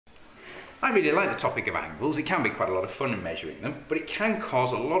I really like the topic of angles. It can be quite a lot of fun in measuring them, but it can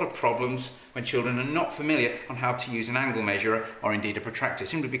cause a lot of problems when children are not familiar on how to use an angle measurer or indeed a protractor,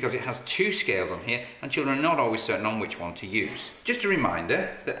 simply because it has two scales on here and children are not always certain on which one to use. Just a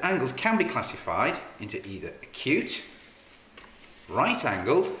reminder that angles can be classified into either acute, right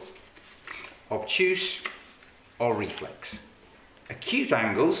angled, obtuse or reflex. Acute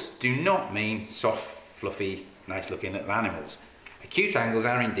angles do not mean soft, fluffy, nice looking little animals. Acute angles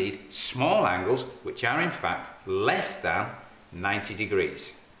are indeed small angles which are in fact less than 90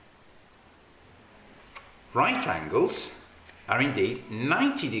 degrees. Right angles are indeed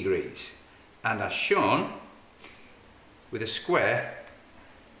 90 degrees and are shown with a square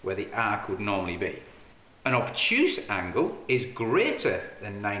where the arc would normally be. An obtuse angle is greater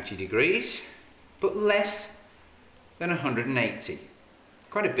than 90 degrees but less than 180.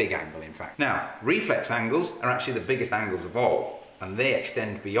 Quite a big angle in fact. Now, reflex angles are actually the biggest angles of all, and they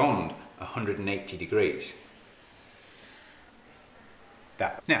extend beyond 180 degrees.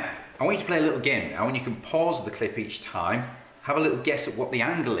 Now, I want you to play a little game now, and you can pause the clip each time, have a little guess at what the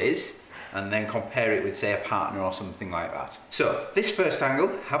angle is, and then compare it with, say, a partner or something like that. So, this first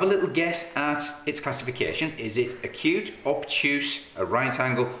angle, have a little guess at its classification. Is it acute, obtuse, a right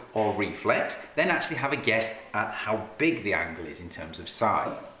angle, or reflex? Then actually have a guess at how big the angle is in terms of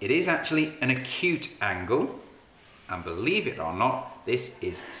size. It is actually an acute angle, and believe it or not, this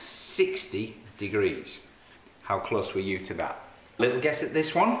is 60 degrees. How close were you to that? Little guess at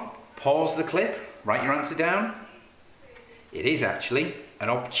this one. Pause the clip, write your answer down. It is actually an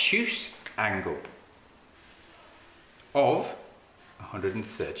obtuse angle of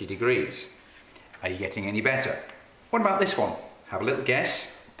 130 degrees. Are you getting any better? What about this one? Have a little guess,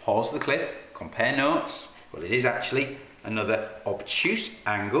 pause the clip, compare notes. Well, it is actually another obtuse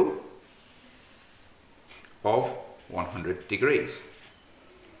angle of 100 degrees.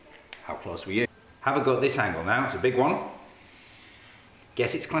 How close were you? Have a go at this angle now, it's a big one.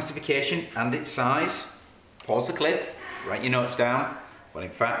 Guess its classification and its size. Pause the clip, write your notes down. Well, in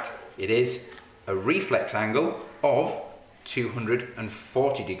fact, it is a reflex angle of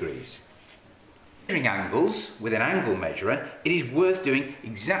 240 degrees. Measuring angles with an angle measurer, it is worth doing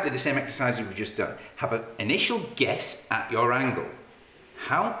exactly the same exercise as we've just done. Have an initial guess at your angle.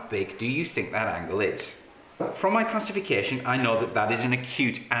 How big do you think that angle is? From my classification, I know that that is an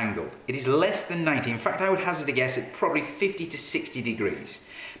acute angle. It is less than 90. In fact, I would hazard a guess at probably 50 to 60 degrees.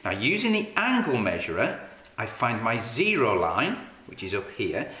 Now, using the angle measurer, I find my zero line, which is up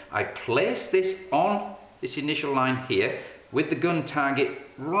here. I place this on this initial line here with the gun target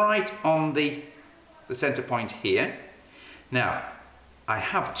right on the center point here. Now, I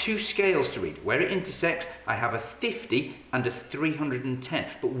have two scales to read. Where it intersects, I have a 50 and a 310.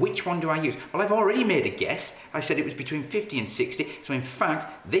 But which one do I use? Well, I've already made a guess. I said it was between 50 and 60. So in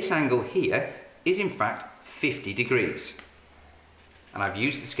fact, this angle here is in fact 50 degrees. And I've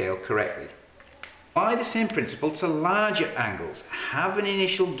used the scale correctly. By the same principle to larger angles, have an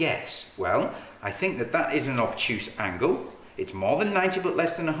initial guess. Well, I think that that is an obtuse angle. It's more than 90 but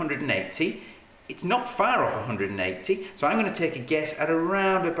less than 180. It's not far off 180, so I'm going to take a guess at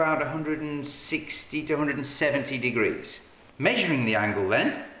around about 160 to 170 degrees. Measuring the angle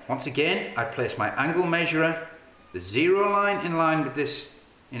then, once again, I place my angle measurer, the zero line in line with this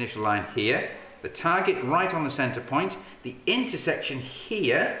initial line here, the target right on the center point, the intersection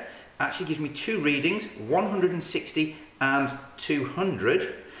here actually gives me two readings, 160 and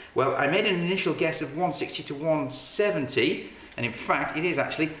 200. Well, I made an initial guess of 160 to 170, and in fact it is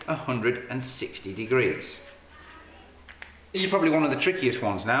actually 160 degrees. This is probably one of the trickiest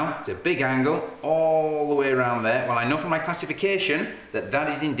ones now. It's a big angle all the way around there. Well, I know from my classification that that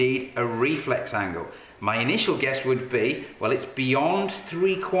is indeed a reflex angle. My initial guess would be, well, it's beyond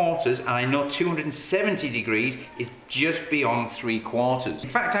 3/4, and I know 270 degrees is just beyond 3/4. In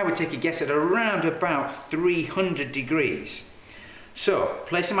fact, I would take a guess at around about 300 degrees. So,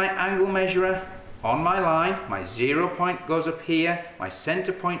 placing my angle measurer on my line, my 0 point goes up here, my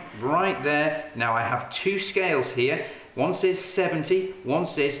center point right there. Now I have two scales here. One says 70, one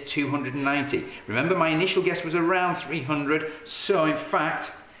says 290. Remember, my initial guess was around 300, so in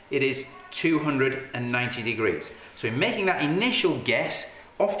fact it is 290 degrees. So in making that initial guess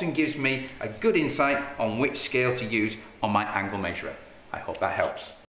often gives me a good insight on which scale to use on my angle measurer. I hope that helps.